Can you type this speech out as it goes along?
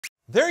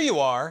There you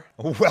are.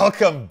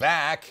 Welcome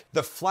back.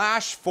 The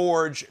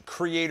Flashforge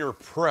Creator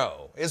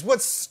Pro is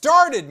what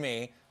started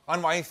me on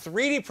my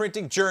 3D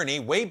printing journey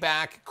way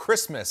back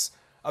Christmas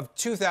of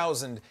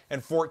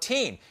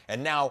 2014.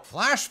 And now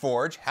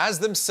Flashforge has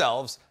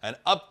themselves an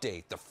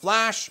update, the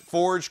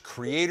Flashforge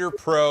Creator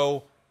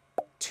Pro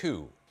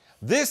 2.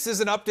 This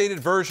is an updated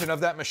version of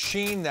that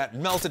machine that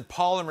melted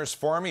polymers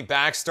for me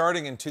back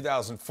starting in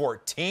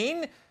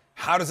 2014.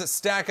 How does it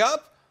stack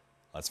up?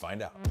 Let's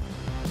find out.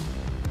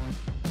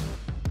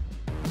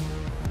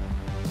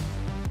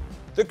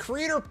 The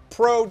Creator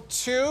Pro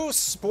 2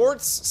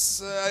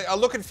 sports a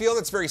look and feel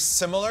that's very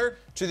similar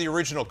to the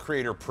original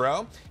Creator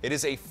Pro. It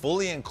is a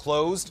fully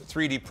enclosed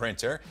 3D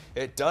printer.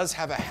 It does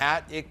have a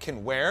hat it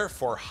can wear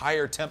for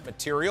higher temp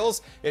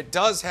materials. It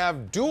does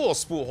have dual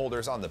spool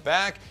holders on the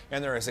back,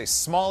 and there is a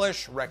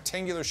smallish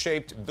rectangular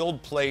shaped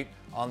build plate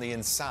on the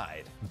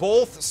inside.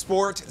 Both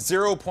sport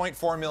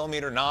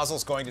 0.4mm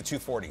nozzles going to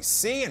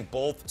 240C, and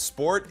both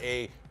sport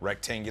a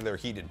rectangular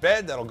heated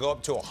bed that'll go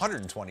up to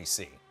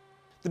 120C.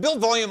 The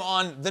build volume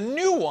on the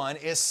new one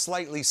is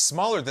slightly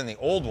smaller than the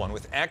old one,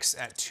 with X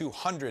at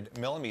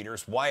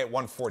 200mm, Y at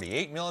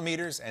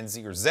 148mm, and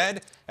Z or Z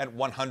at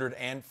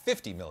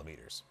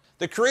 150mm.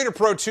 The Creator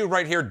Pro 2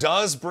 right here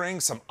does bring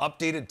some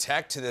updated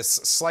tech to this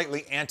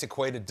slightly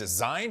antiquated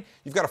design.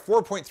 You've got a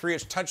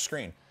 4.3-inch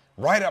touchscreen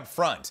right up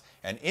front,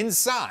 and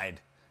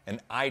inside,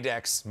 an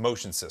IDEX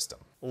motion system.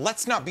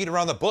 Let's not beat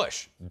around the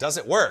bush. Does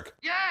it work?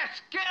 Yes,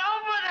 get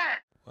on with it!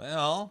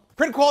 Well,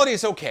 print quality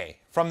is okay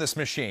from this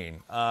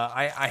machine.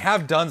 I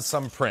have done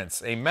some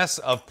prints, a mess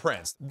of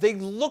prints. They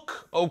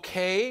look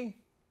okay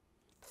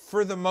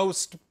for the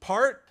most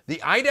part. The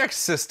IDEX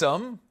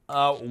system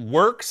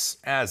works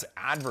as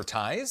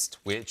advertised,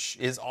 which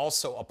is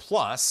also a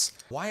plus.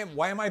 Why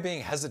am I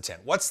being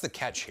hesitant? What's the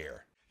catch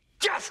here?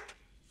 Just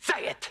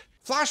say it!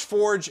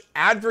 Flashforge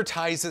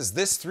advertises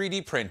this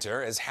 3D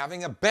printer as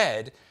having a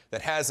bed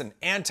that has an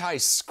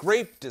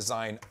anti-scrape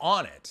design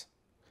on it.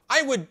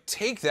 I would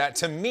take that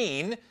to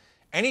mean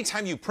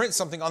anytime you print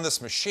something on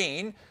this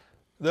machine,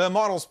 the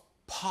models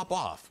pop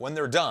off when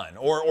they're done,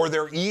 or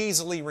they're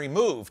easily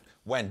removed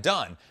when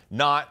done,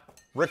 not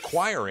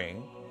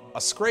requiring a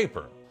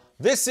scraper.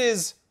 This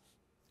is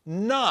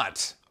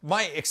not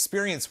my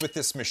experience with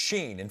this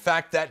machine. In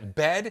fact, that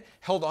bed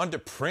held onto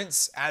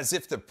prints as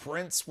if the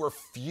prints were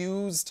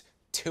fused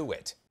to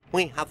it.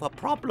 We have a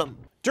problem.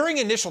 During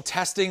initial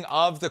testing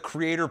of the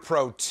Creator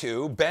Pro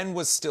 2, Ben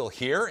was still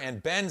here,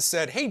 and Ben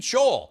said, "Hey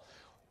Joel,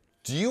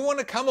 do you want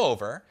to come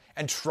over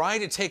and try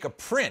to take a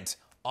print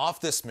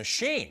off this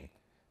machine?"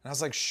 And I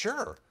was like,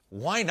 sure,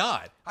 why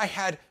not? I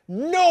had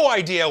no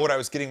idea what I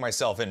was getting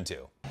myself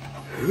into.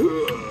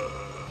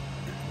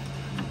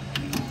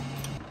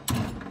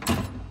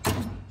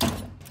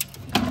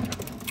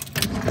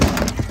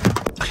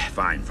 Okay,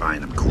 fine,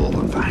 I'm cool,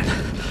 I'm fine.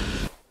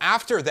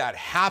 After that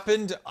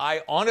happened,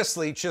 I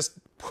honestly just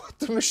put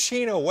the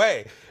machine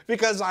away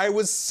because I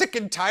was sick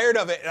and tired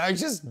of it, and I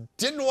just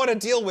didn't want to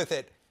deal with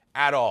it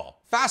at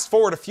all. Fast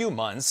forward a few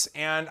months,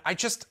 and I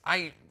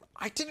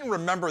didn't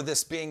remember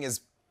this being as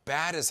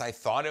bad as I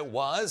thought it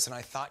was, and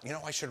I thought, you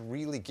know, I should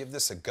really give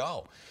this a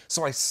go.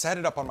 So I set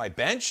it up on my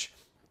bench,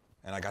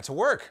 and I got to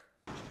work.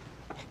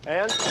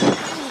 And?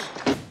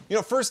 You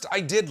know, first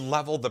I did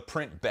level the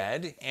print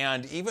bed,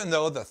 and even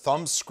though the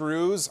thumb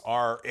screws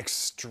are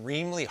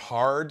extremely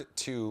hard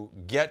to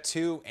get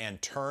to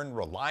and turn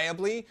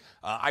reliably,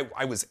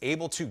 I was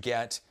able to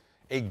get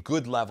a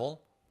good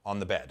level on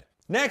the bed.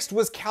 Next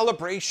was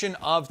calibration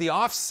of the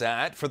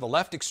offset for the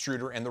left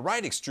extruder and the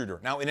right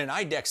extruder. Now in an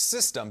IDEX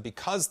system,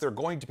 because they're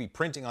going to be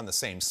printing on the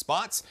same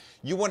spots,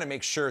 you want to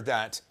make sure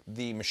that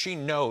the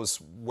machine knows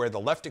where the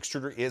left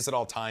extruder is at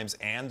all times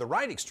and the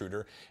right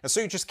extruder. And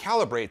so you just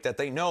calibrate that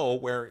they know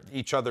where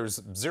each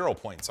other's 0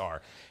 points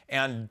are.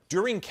 And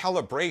during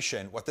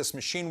calibration, what this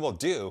machine will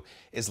do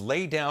is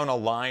lay down a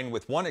line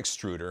with one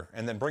extruder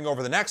and then bring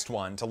over the next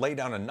one to lay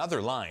down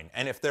another line.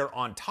 And if they're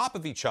on top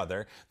of each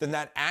other, then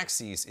that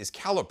axis is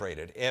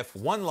calibrated. If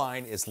one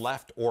line is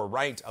left or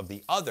right of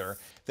the other,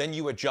 then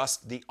you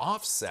adjust the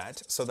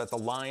offset so that the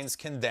lines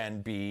can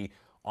then be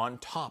on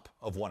top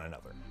of one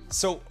another.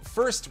 So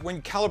first,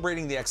 when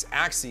calibrating the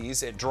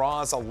x-axis, it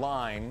draws a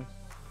line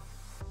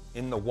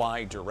in the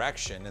y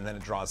direction, and then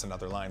it draws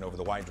another line over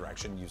the y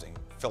direction using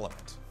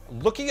filament.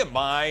 Looking at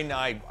mine,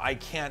 I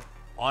can't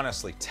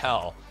honestly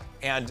tell.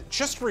 And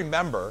just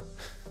remember,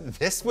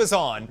 this was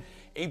on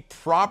a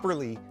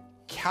properly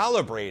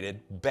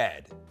calibrated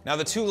bed. Now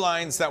the two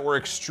lines that were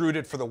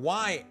extruded for the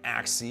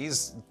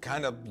y-axis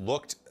kind of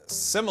looked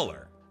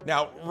similar.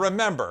 Now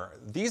remember,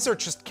 these are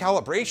just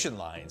calibration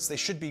lines. They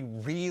should be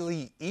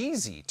really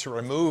easy to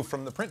remove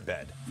from the print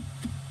bed.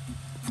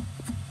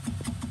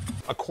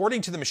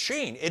 According to the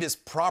machine, it is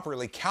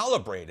properly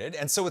calibrated,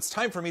 and so it's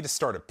time for me to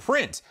start a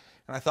print.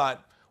 And I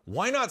thought,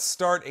 why not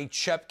start a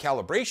CHEP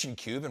calibration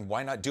cube, and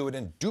why not do it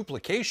in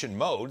duplication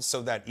mode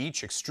so that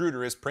each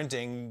extruder is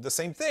printing the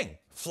same thing?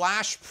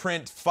 Flash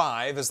Print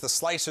 5 is the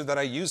slicer that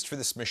I used for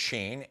this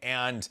machine,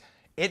 and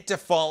It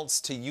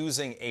defaults to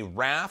using a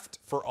raft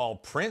for all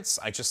prints.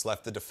 I just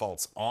left the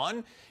defaults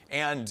on.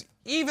 And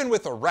even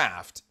with a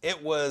raft,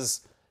 it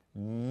was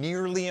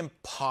nearly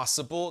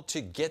impossible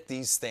to get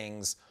these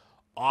things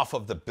off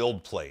of the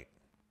build plate.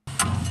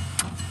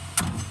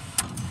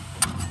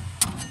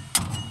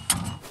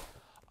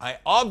 I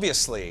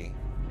obviously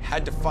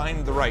had to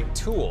find the right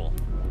tool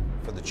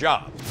for the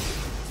job.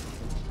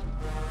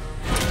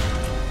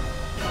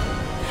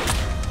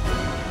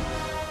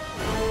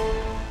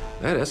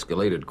 That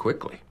escalated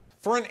quickly.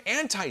 For an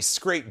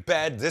anti-scrape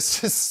bed,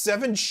 this is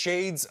 7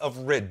 shades of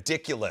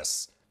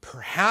ridiculous.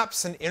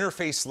 Perhaps an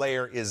interface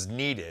layer is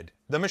needed.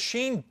 The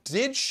machine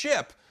did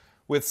ship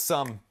with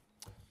some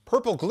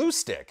purple glue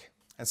stick,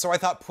 and so I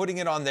thought putting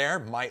it on there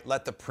might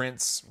let the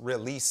prints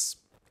release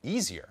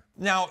easier.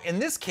 Now, in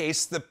this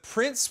case, the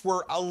prints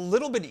were a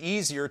little bit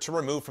easier to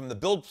remove from the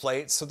build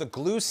plate, so the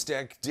glue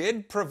stick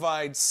did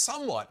provide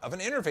somewhat of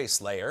an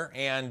interface layer,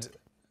 and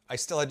I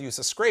still had to use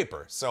a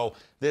scraper, so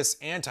this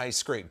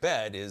anti-scrape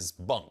bed is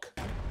bunk.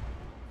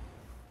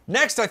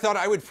 Next, I thought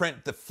I would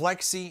print the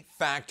Flexi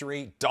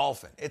factory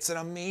Dolphin. It's an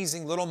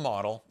amazing little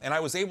model, and I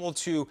was able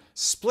to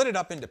split it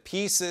up into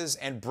pieces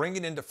and bring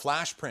it into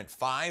Flashprint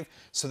 5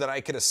 so that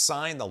I could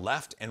assign the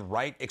left and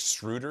right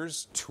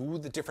extruders to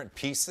the different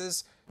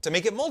pieces to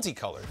make it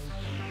multicolored.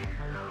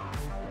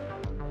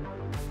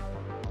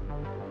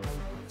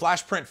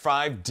 Flashprint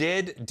 5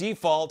 did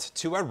default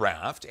to a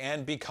raft,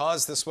 and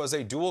because this was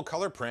a dual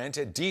color print,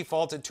 it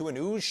defaulted to an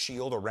ooze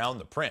shield around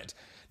the print.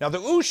 Now, the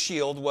ooze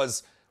shield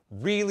was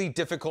really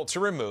difficult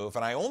to remove,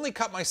 and I only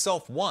cut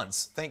myself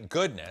once, thank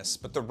goodness,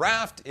 but the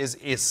raft is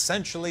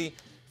essentially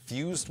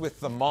fused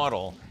with the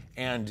model,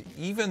 and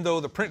even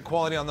though the print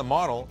quality on the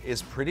model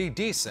is pretty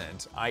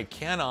decent, I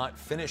cannot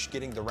finish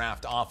getting the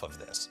raft off of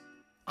this.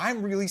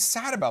 I'm really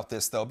sad about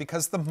this though,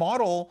 because the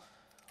model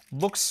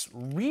looks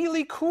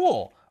really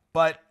cool,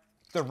 but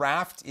the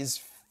raft is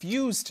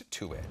fused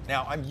to it.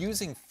 Now, I'm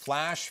using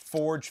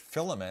Flashforge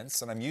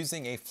filaments, and I'm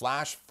using a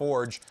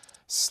Flashforge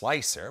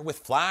slicer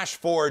with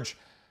Flashforge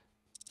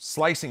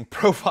slicing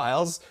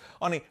profiles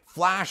on a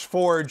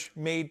Flashforge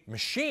made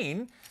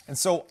machine, and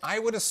so I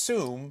would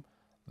assume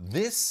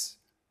this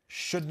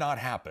should not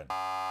happen.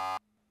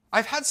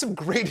 I've had some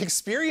great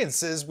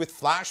experiences with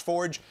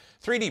Flashforge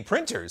 3D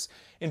printers.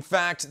 In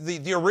fact,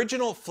 the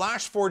original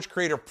Flashforge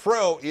Creator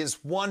Pro is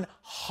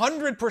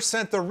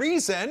 100% the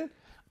reason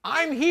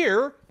I'm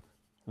here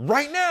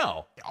right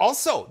now.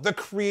 Also, the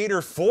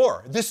Creator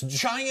 4, this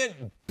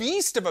giant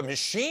beast of a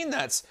machine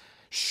that's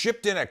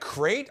shipped in a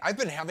crate. I've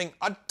been having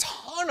a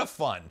ton of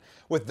fun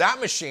with that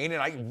machine,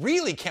 and I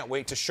really can't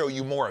wait to show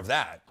you more of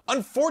that.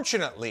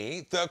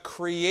 Unfortunately, the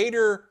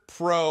Creator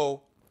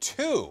Pro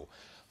 2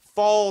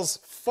 falls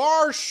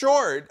far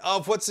short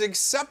of what's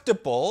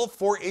acceptable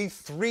for a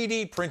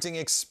 3D printing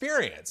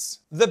experience.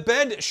 The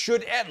bed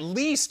should at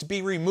least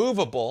be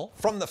removable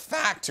from the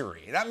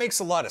factory. That makes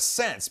a lot of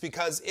sense,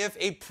 because if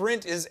a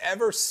print is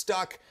ever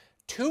stuck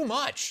too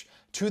much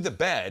to the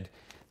bed,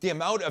 the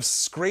amount of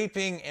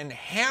scraping and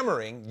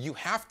hammering you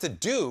have to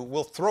do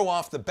will throw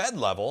off the bed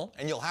level,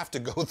 and you'll have to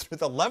go through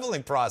the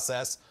leveling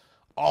process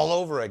all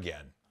over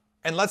again.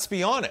 And let's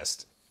be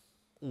honest,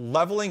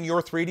 leveling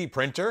your 3D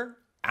printer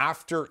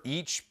after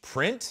each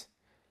print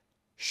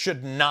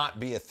should not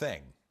be a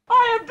thing.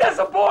 I am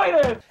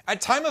disappointed! At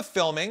time of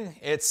filming,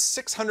 it's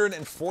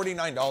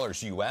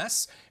 $649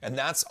 US, and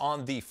that's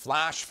on the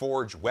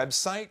Flashforge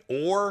website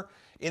or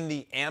in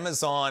the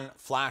Amazon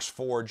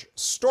Flashforge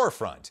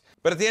storefront.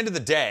 But at the end of the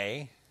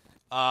day,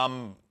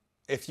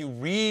 if you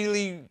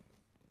really,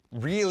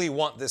 really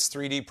want this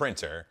 3D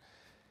printer,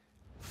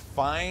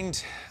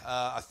 find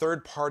a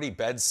third-party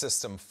bed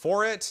system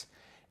for it,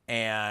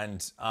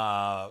 and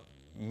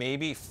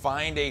maybe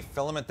find a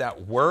filament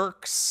that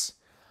works,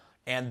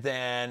 and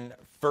then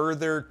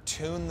further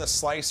tune the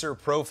slicer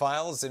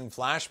profiles in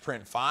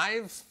Flashprint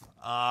 5.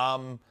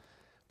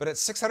 But at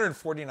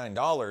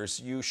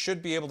 $649, you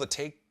should be able to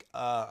take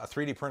a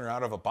 3D printer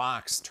out of a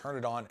box, turn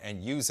it on,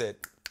 and use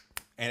it,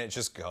 and it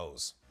just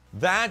goes.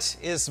 That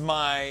is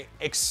my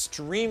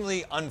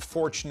extremely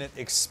unfortunate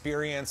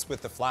experience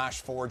with the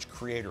Flashforge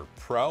Creator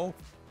Pro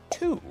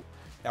 2.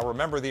 Now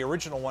remember, the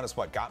original one is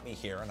what got me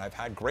here, and I've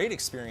had great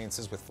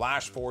experiences with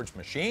Flashforge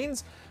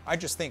machines. I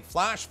just think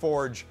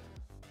Flashforge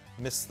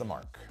missed the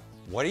mark.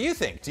 What do you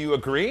think? Do you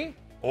agree?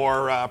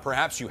 Or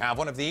perhaps you have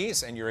one of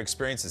these and your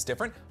experience is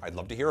different? I'd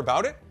love to hear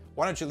about it.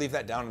 Why don't you leave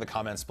that down in the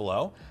comments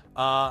below?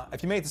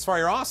 If you made it this far,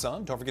 you're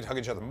awesome. Don't forget to hug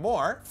each other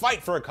more.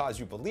 Fight for a cause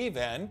you believe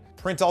in.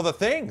 Print all the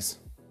things.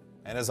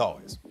 And as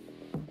always,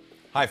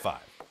 high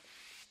five.